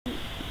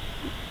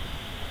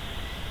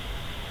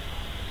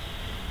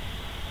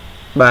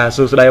bà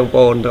sư đại ông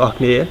ôn được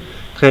nghĩa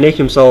ngày nay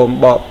chim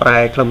sôm bọ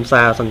prai khâm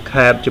xa sằng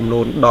khép chùm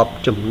nôn đọp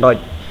chùm nội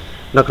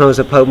nó không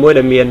sẽ phơi mũi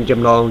để miền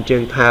chùm nòng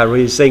trường thà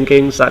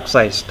Rethinking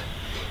Success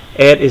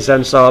 8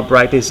 essential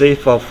practices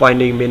for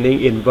finding meaning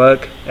in work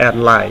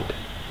and life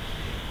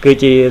คือ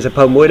จีsẽ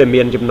phơi mũi để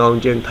miền chùm nòng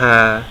trường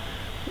thà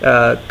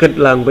kết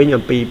lần với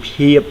nhầm pi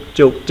phiệp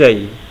chụp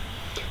chỉ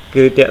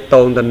คือเตะต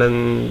รงแต่หนึ่ง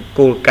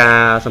กูลกา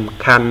ส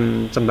ำคัญ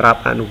สำหรับ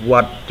อนุวั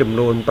ตจำน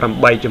วนประ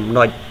มาณจำน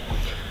วน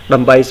ด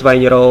ำใบสวา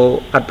ยโร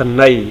อัต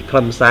นัยคล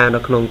ำซาใน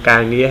ขนมกลา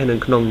งนี้ให้หนึ่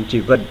งขนมชี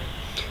วิต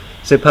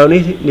สิเพล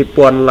นี้นิพ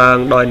นธ์ลาง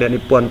โดยนิ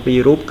พนธ์ปี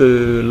รูปคือ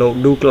โล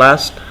ดูกลา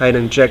สให้ห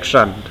นึ่งแจ็ค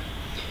สัน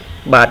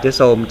บาทจะ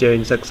สมเจริญ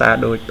ศึกษา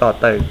โดยต่อ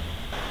เติม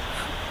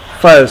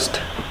First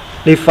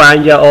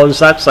define your own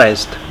success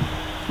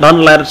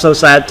don't let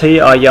society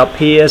or your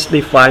peers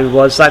define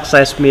what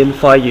success means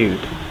for you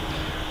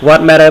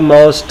What matters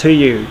most to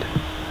you?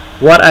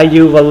 What are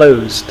you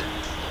values?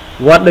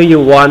 What do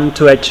you want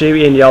to achieve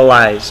in your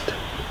life?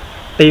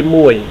 ទី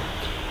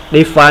1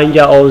 Define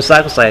your own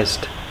success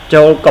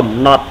ចូលកំ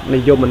ណត់និ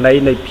យមន័យ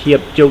នៃភាព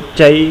ជោគ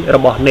ជ័យរ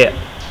បស់អ្នក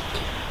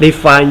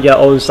Define your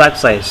own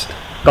success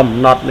កំ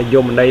ណត់និយ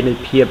មន័យនៃ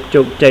ភាព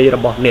ជោគជ័យរ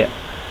បស់អ្នក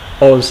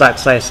Own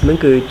success នឹង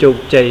គឺជោគ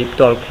ជ័យផ្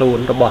ទាល់ខ្លួន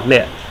របស់អ្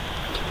នក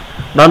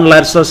Don't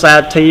let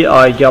society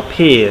or your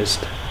peers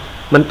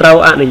มันត្រូវ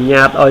អនុញ្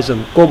ញាតឲ្យស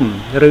ង្គម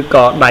ឬ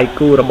ក៏ដៃ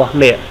គូរបស់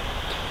អ្នក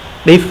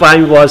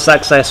Define what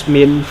success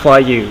mean for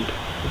you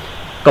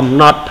កំ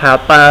ណត់ថា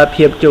តើ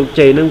ភាពជោគ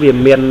ជ័យនឹងវា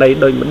មានន័យ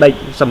ដូចម្ដេច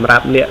សម្រា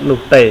ប់អ្នកនោះ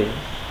ទេ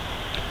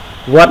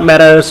What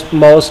matters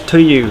most to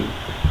you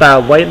តើ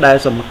អ្វីដែល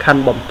សំខា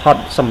ន់បំផុត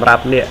សម្រា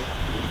ប់អ្នក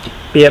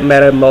ពាក្យ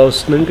matter most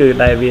នឹងគឺ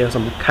ដែលវា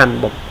សំខាន់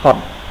បំផុត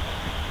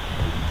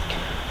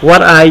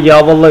What are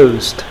your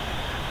values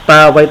តើ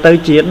អ្វីទៅ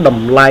ជាត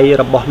ម្លៃ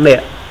របស់អ្ន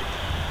ក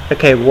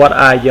Okay, what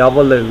are your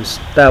values?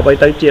 តើអ្វី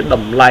ទៅជាត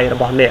ម្លៃរ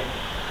បស់អ្នក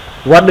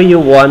What do you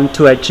want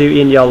to achieve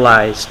in your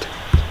life?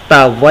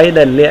 តើអ្វី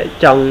ដែលអ្នក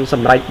ចង់ស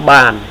ម្រេច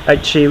បាន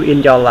achieve in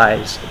your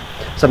life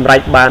សម្រេ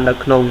ចបាននៅ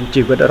ក្នុង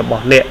ជីវិតរប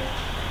ស់អ្នក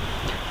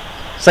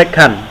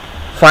Second,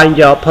 find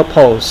your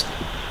purpose.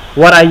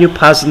 What are you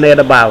passionate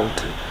about?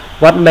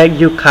 What makes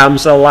you come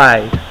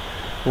alive?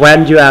 When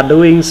you are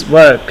doing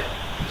work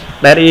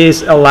that is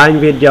aligned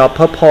with your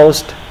purpose,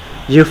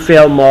 you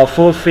feel more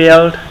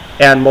fulfilled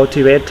and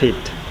motivated.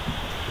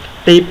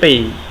 ទី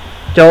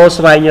2ចូល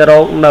ស្វែងរ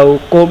កនៅ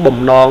គោលបំ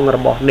ណងរ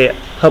បស់អ្នក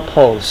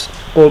purpose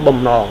គោលបំ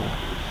ណង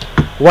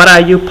What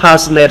are you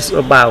passionate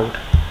about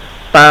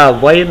តើ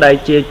អ្វីដែល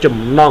ជាចំ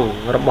ណង់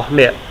របស់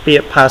អ្នកពា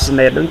ក្យ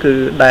passionate ហ្នឹងគឺ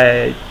ដែល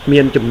មា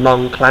នចំណ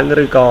ង់ខ្លាំង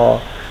ឬក៏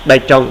ដែល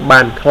ចង់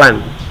បានខ្លាំង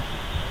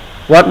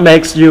What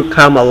makes you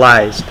come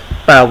alive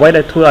តើអ្វី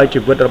ដែលធ្វើឲ្យជី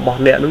វិតរបស់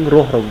អ្នកហ្នឹងរ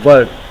ស់រវើ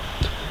ក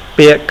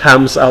ពាក្យ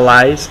comes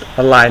alive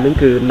ហ្នឹង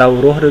គឺនៅ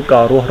រស់ឬ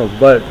ក៏រស់រ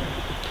វើក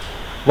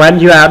When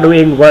you are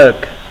doing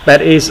work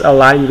that is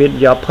aligned with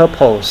your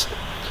purpose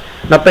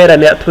នៅពេលដែល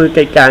អ្នកធ្វើ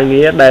កិច្ចការ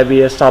ងារដែល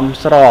វាសម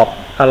ស្រប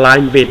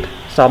align with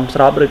សមស្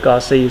របឬក៏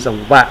ស៊ីស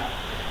ង្វាក់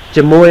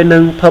ជាមួយនឹ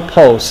ង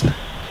purpose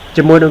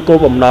ជាមួយនឹងគោល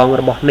បំណង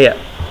របស់អ្នក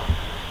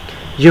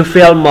You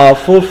feel more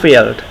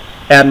fulfilled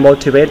and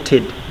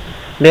motivated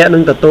អ្នកនឹ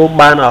ងទទួល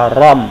បានអា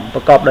រម្មណ៍ប្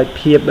រកបដោយ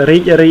ភាពរី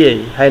ករាយ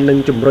ហើយនឹង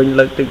ជំរុញ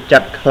លើកទឹកចិ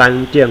ត្តខ្លាំង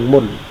ជាងមុ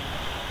ន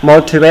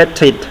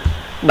Motivated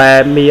ដែ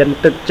លមាន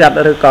ទឹកចិត្ត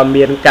ឬក៏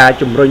មានការ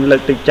ជំរុញលើ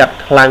កទឹកចិត្ត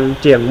ខ្លាំង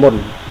ជាងមុន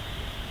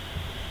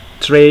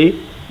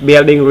 3.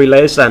 Building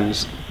relations.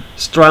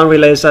 Strong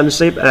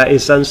relationships are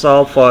essential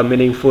for a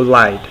meaningful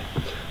life.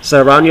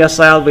 Surround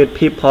yourself with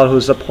people who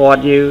support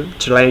you,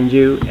 challenge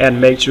you, and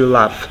make you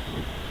laugh.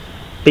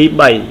 ទី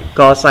 3.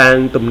 កសាង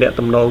ទំនាក់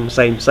ទំនងផ្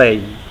សេង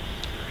ៗ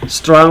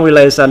Strong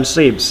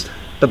relationships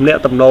ទំនាក់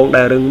ទំនង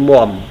ដែលរឹង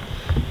មាំ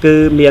គឺ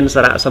មាន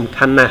សារៈសំ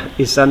ខាន់ណាស់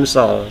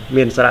essential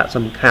មានសារៈ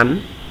សំខាន់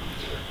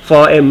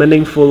for a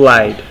meaningful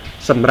life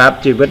សម្រាប់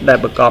ជីវិតដែល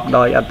ប្រកប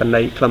ដោយអត្ថ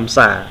ន័យខ្លឹម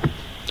សារ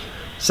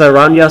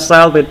Surround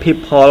yourself with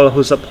people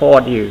who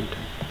support you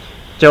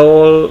ចូ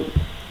ល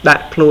ដា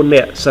ក់ខ្លួន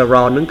អ្នក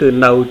surround ហ្នឹងគឺ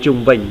នៅជុំ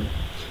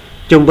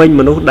វិញ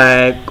មនុស្សដែ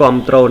លគ្រប់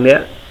គ្រងអ្ន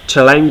ក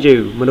challenge you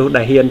មនុស្ស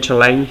ដែលហ៊ាន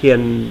challenge ហ៊ា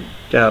ន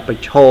ប្រ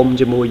ឈម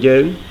ជាមួយយើ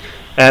ង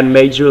and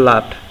make you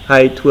laugh ហើ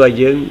យធ្វើឲ្យ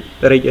យើង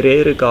រីករាយ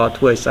ឬក៏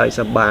ធ្វើឲ្យ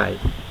សប្បាយ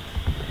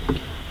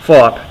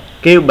Fourth,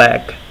 give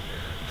back.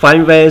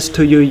 Find ways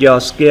to use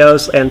your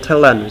skills and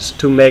talents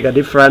to make a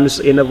difference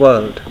in the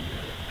world.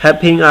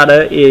 Helping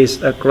others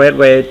is a great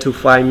way to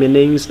find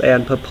meanings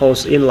and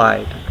purpose in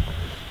life.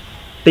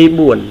 ទី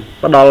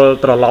 4 ផ្ដល់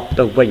ត្រឡប់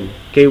ទៅវិញ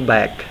give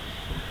back.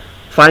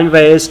 Find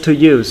ways to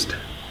use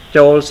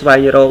ចូលស្វែង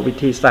រកវិ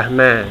ធីសាស្ត្រ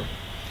ណា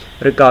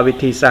ឬក៏វិ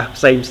ធីសាស្ត្រ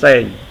ផ្សេ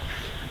ង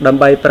ដើ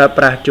ម្បីប្រើ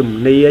ប្រាស់ជំ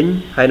នាញ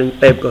ហើយនឹង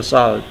ទេពកោស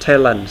ល្យ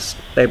talents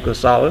ទេពកោ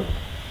សល្យ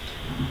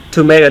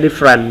to make a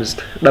difference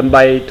ដើម្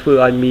បីធ្វើ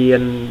ឲ្យមា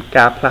ន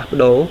ការផ្លាស់ប្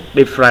ដូរ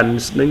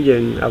difference នឹងយើ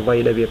ងអ្វី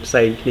ដែលវាផ្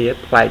សេងគ្នា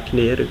ប្លែកគ្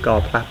នាឬក៏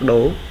ផ្លាស់ប្ដូ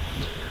រ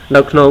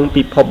នៅក្នុង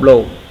ពិភពលោ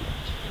ក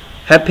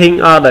helping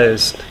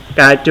others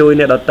ការជួយ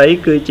អ្នកដទៃ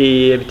គឺជា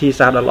វិធី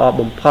សាស្ត្រដ៏ល្អ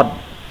បំផុត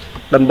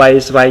ដើម្បី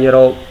ស្វែងរ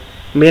ក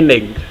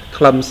meaning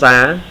ខ្លឹមសា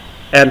រ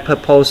and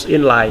purpose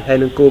in life ហើយ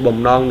នឹងគោលបំ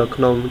ណងនៅ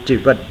ក្នុងជី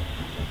វិត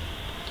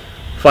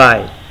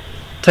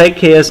 5. Take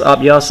care of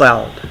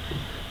yourself.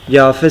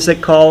 Your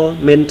physical,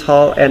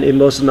 mental, and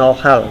emotional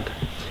health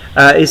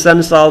are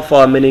essential for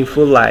a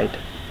meaningful life.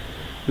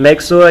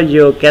 Make sure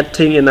you're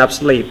getting enough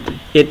sleep,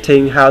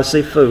 eating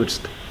healthy foods,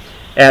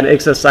 and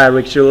exercise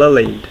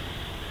regularly.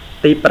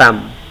 ទី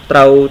 5 ត្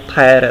រូវ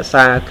ថែរក្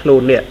សាខ្លួ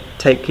នអ្នក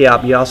take care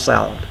of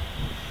yourself.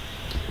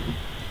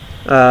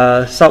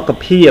 សុខ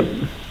ភាព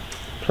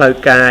ផ្លូវ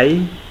កាយ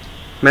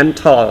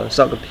mental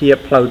សុខភាព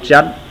ផ្លូវចិ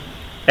ត្ត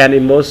and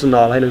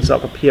emotional ហើយនឹងសុ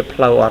ខភាព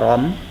ផ្លូវអារ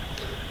ម្មណ៍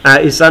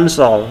are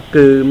essential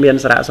គឺមាន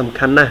សារៈសំ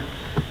ខាន់ណាស់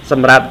ស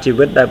ម្រាប់ជី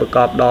វិតដែលប្រក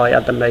បដោយអ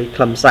ត្ថន័យ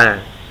ខ្លឹមសារ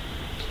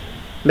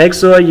Make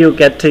sure you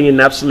getting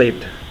enough sleep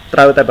ត្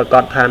រូវតែប្រកា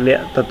សថាអ្នក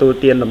ទទួល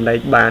ទានចំណី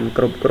បាន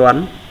គ្រប់គ្រា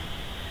ន់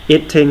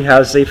Eating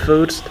healthy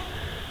foods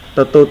ទ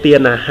ទួលទា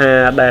នអាហា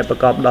រដែលប្រ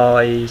កបដោ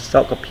យ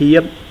សុខភា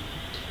ព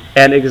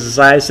and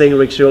exercising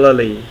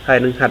regularly ហើយ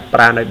នឹងហាត់ប្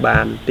រាណឲ្យបា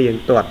នទៀង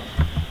ទាត់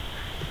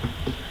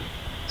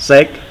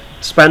 6.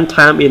 Spend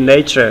time in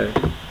nature.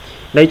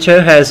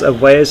 Nature has a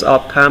ways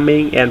of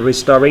calming and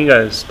restoring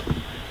us.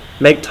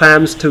 Make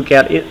times to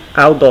get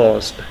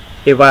outdoors,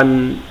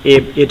 even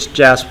if it's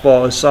just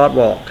for a short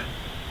walk.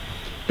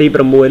 ទី 6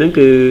 ហ្នឹង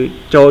គឺ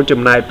ចូលចំ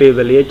ណាយពេល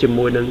វេលាជា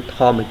មួយនឹងធ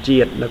ម្មជា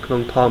តិនៅក្នុ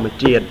ងធម្ម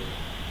ជាតិ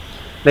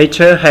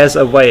Nature has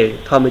a way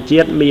ធម្មជា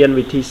តិមាន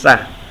វិធីសា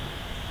ស្ត្រ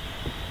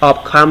of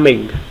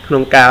calming ក្នុ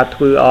ងការធ្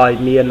វើឲ្យ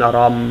មានអារ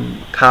ម្មណ៍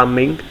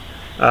calming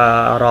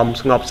អារម្មណ៍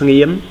ស្ងប់ស្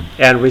ងៀម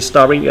and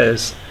restoring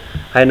us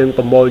ហើយនឹង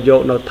ប្រមូលយ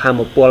កនៅធម្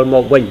មពលម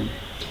កវិញ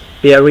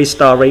ពាក្យ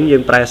restoring យើ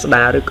ងប្រែស្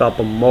ដារឬក៏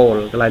ប្រមូល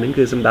កន្លែងនេះ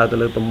គឺសំដៅទៅ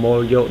លើប្រមូល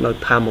យកនៅ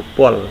ធម្មព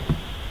ល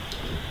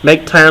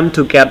Make time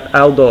to get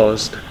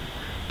outdoors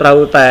ត្រូវ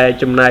តែ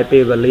ចំណាយពេ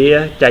លវេលា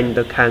ចេញ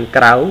ទៅខាង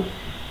ក្រៅ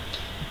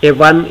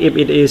Even if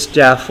it is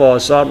just for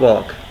a short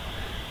walk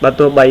បើ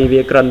ទោះបី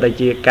វាគ្រាន់តែ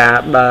ជាការ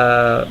ដើរ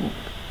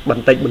ប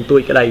ន្តិចបន្តួ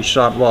ចក្តី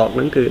short walk ហ្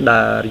នឹងគឺ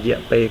ដើររយៈ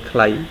ពេលខ្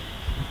លី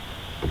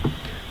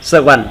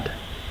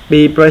 7.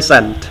 Be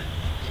present.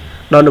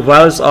 Don't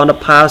dwell on the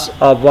past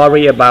or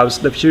worry about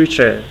the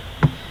future.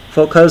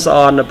 Focus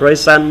on the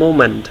present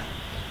moment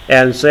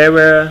and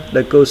savor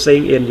the good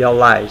thing in your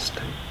life.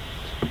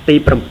 ទី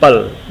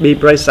 7. Be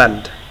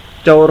present.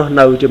 ចូលរស់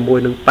នៅជាមួយ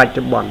នឹងបច្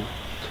ចុប្បន្ន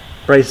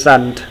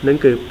present នឹង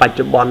គឺបច្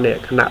ចុប្បន្ននេះ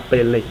ខណៈពេ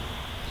លនេះ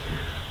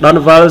Don't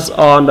dwell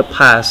on the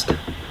past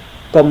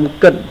កុំ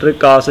គិតឬ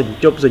ក៏សញ្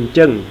ជប់សញ្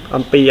ជឹង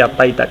អំពីអ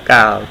តីត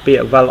កាលពា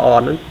ក្យ dwell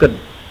on នឹងគិត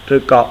ឬ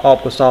ក៏អប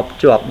កសប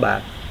ជាប់បា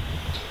ទ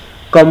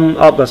កុំ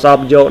អបកសប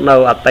យកនៅ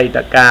អតីត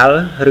កាល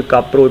ឬក៏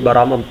ព្រួយបារ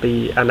ម្ភអំពី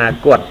អនា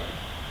គត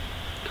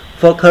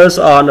Focus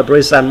on the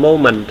present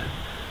moment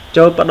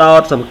ចូលផ្ដោ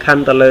តសំខា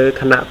ន់ទៅលើ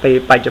ខណៈពេល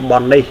បច្ចុប្ប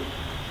ន្ននេះ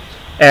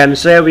and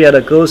savor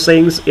the good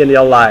things in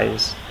your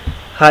lives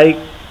ហើយ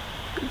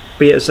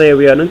ពាក្យ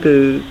savor ហ្នឹងគឺ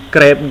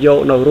ក្រេបយក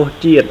នៅរស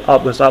ជាតិអ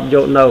បកសបយ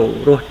កនៅ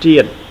រសជា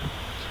តិ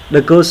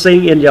the good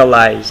thing in your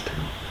lives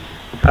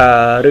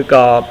ឬ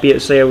ក៏ពាក្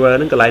យ savor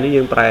ហ្នឹងកន្លែងនេះ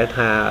យើងប្រែ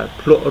ថា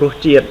ភ្លក់រស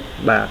ជាតិ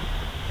បាទ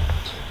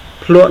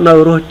ភ្លក់នៅ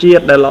រសជា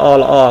តិដែលល្អ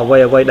ល្អអ្វី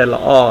អ្វីដែល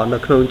ល្អនៅ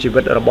ក្នុងជី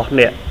វិតរបស់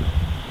អ្នក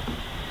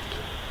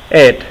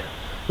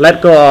 8. Let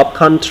go of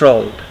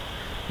control.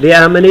 There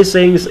are many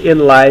things in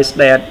life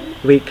that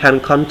we can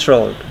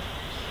control.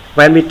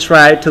 When we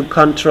try to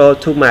control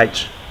too much,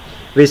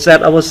 we set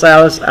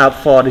ourselves up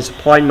for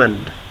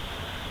disappointment.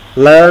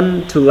 Learn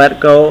to let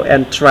go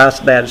and trust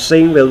that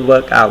things will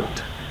work out.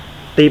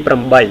 ទី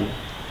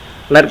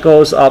 8. Let go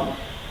of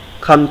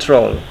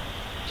control.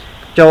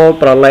 ចូល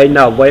ប្រឡែង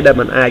នៅអ្វីដែល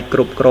មិនអាចគ្រ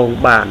ប់គ្រង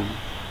បាន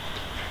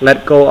Let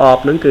go of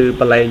នឹងគឺ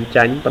ប្រឡែង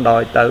ចាញ់ប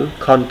ដ ாய் ទៅ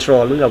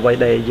control នឹងអ្វី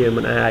ដែលយើង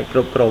មិនអាចគ្រ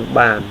ប់គ្រង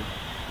បាន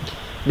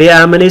There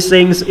are many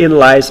things in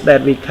life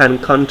that we can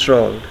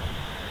control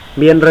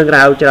មានរឿង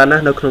រ៉ាវច្រើនណា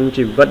ស់នៅក្នុង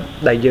ជីវិត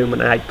ដែលយើងមិន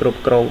អាចគ្រប់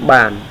គ្រង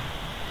បាន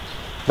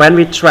When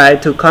we try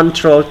to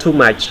control too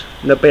much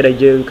នៅពេលដែល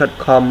យើងខិត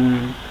ខំ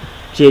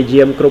ព្យា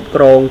យាមគ្រប់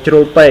គ្រងជ្រុ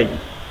លពេក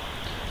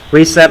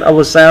We set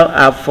ourselves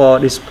up for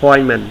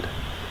disappointment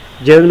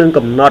យើងនឹង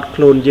កំណត់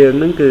ខ្លួនយើង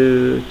នឹងគឺ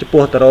ចំ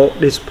ពោះទៅរក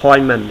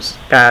disappointments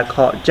ការខ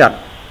កចិត្ត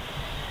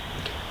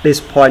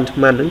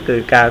disappointment នឹងគឺ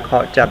ការខ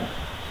កចិត្ត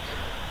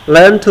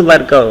Learn to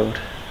let go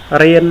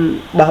រៀន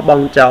បោះប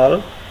ង់ចោល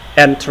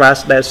and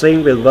trust that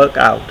things will work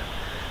out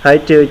ហើយ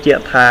ជឿជា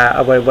ក់ថា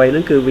អ្វីៗនឹ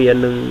ងគឺវា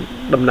នឹង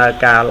ដំណើរ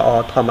ការល្អ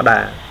ធម្មតា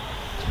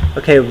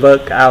Okay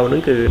work out នឹ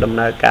ងគឺដំ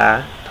ណើរការ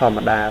ធម្ម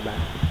តាបា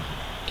ទ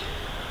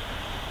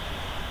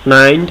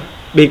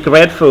 9. Be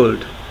grateful.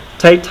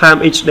 Take time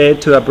each day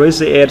to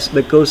appreciate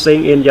the good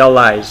thing in your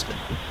life.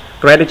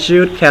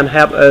 Gratitude can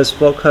help us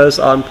focus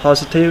on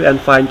positive and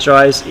find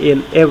joy in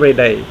every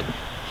day.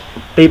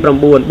 ទី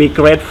 9. Be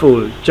grateful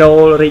ចូ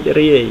លរីក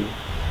រាយ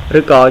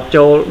ឬក៏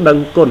ចូលដឹង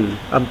គុណ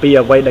អំពី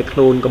អ្វីដែលខ្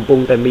លួនកំពុង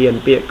តែមាន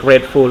ពាក្យ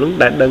grateful នឹង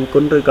ដែលដឹងគុ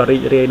ណឬក៏រី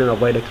ករាយនឹង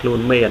អ្វីដែលខ្លួន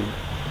មាន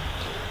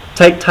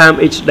Take time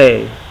each day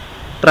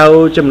ត្រូវ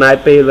ចំណាយ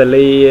ពេលវេ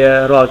លា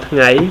រាល់ថ្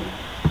ងៃ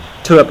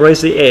to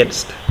appreciate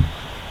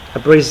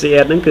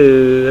ហ្នឹងគឺ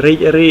រីក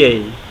រាយ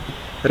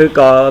ឬ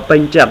ក៏ពេ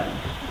ញចិត្ត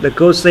the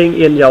good thing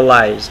in your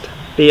life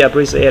ទី ពី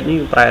appreciate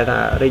នេះប្រែថា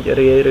រីក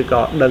រាយឬ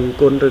ក៏ដឹង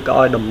គុណឬក៏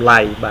ឲ្យតម្លៃ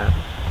បាទ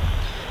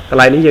កន្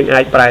លែងនេះយើងអា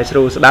ចប្រែស្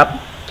រួលស្ដាប់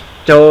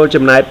ចូល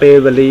ចំណាយពេល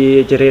វេលា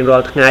ជារៀងរា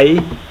ល់ថ្ងៃ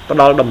ផ្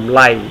ដល់តម្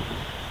លៃ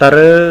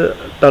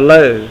ទៅ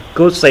លើ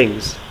good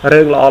things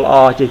រឿងល្អ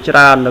ៗជាច្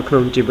រើននៅក្នុ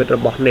ងជីវិតរ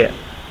បស់អ្នក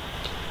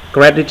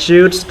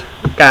gratitude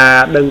ការ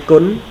ដឹងគុ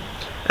ណ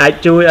អាច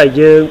ជួយឲ្យ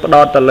យើងផ្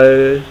ដោតទៅលើ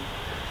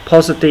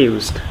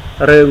positives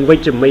រឿងវិ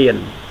ជ្ជមាន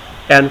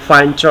and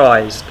find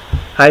joys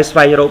ហើយស្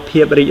វែងរក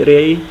ភាពរីក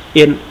រាយ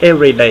in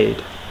every day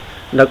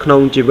នៅក្នុ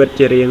ងជីវិត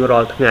ជារៀងរា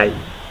ល់ថ្ងៃ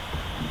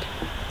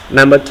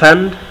Number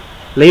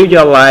 10 live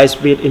your life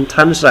with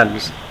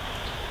intentions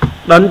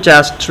don't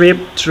just trip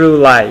through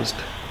life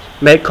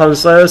make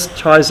conscious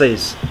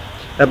choices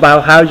about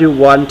how you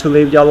want to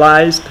live your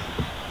life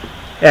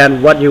and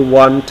what you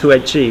want to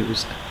achieve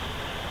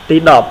ទី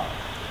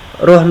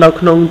10រស់នៅ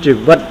ក្នុងជី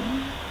វិត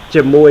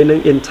ជាមួយនឹង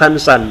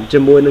intention ជា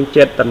មួយនឹង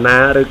ចេតនា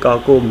ឬក៏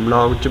គោលបំណ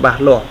ងច្បា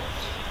ស់លាស់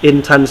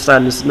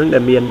intentions នឹងដែ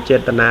លមានចេ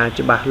តនា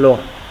ច្បាស់លា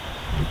ស់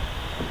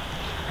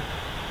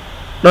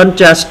Don't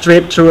just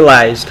trip through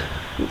life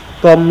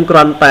កុំគ្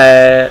រាន់តែ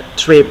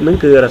trip នឹង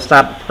គឺរសា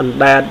ត់អណ្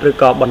ដែតឬ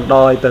ក៏បណ្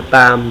ដោយទៅ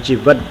តាមជី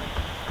វិត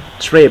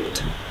tripped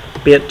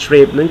ពាក្យ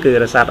trip នឹងគឺ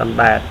រសាត់អណ្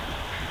ដែត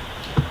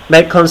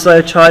make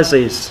conscious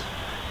choices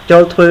ចូ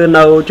លធ្វើ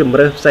នៅជំ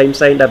រើសផ្សេ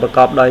ងៗដែលប្រក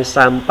បដោយស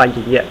ម្ប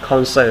ញ្ញៈ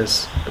conscious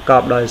ប្រក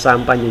បដោយស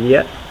ម្បញ្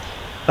ញៈ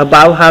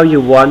about how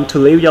you want to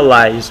live your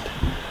life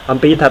អំ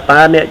ពីថាតើ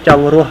អ្នកច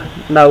ង់រស់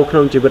នៅក្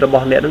នុងជីវិតរប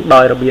ស់អ្នកនឹង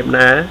ដោយរបៀប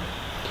ណា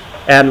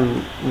and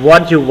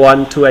what you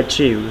want to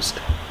achieve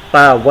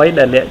តើអ្វី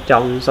ដែលអ្នកច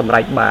ង់សម្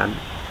រេចបាន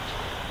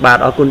បាទ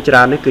អរគុណច្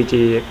រើននេះគឺ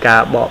ជាកា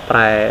របកប្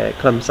រែ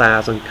ខ្លឹមសារ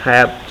សង្ខេ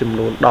បចំ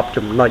នួន10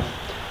ចំណុច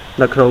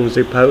នៅក្នុង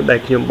សៀវភៅដែល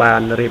ខ្ញុំបា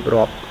នរៀប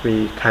រាប់ពី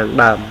ខាង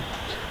ដើម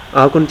អ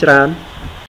រគុណច្រើន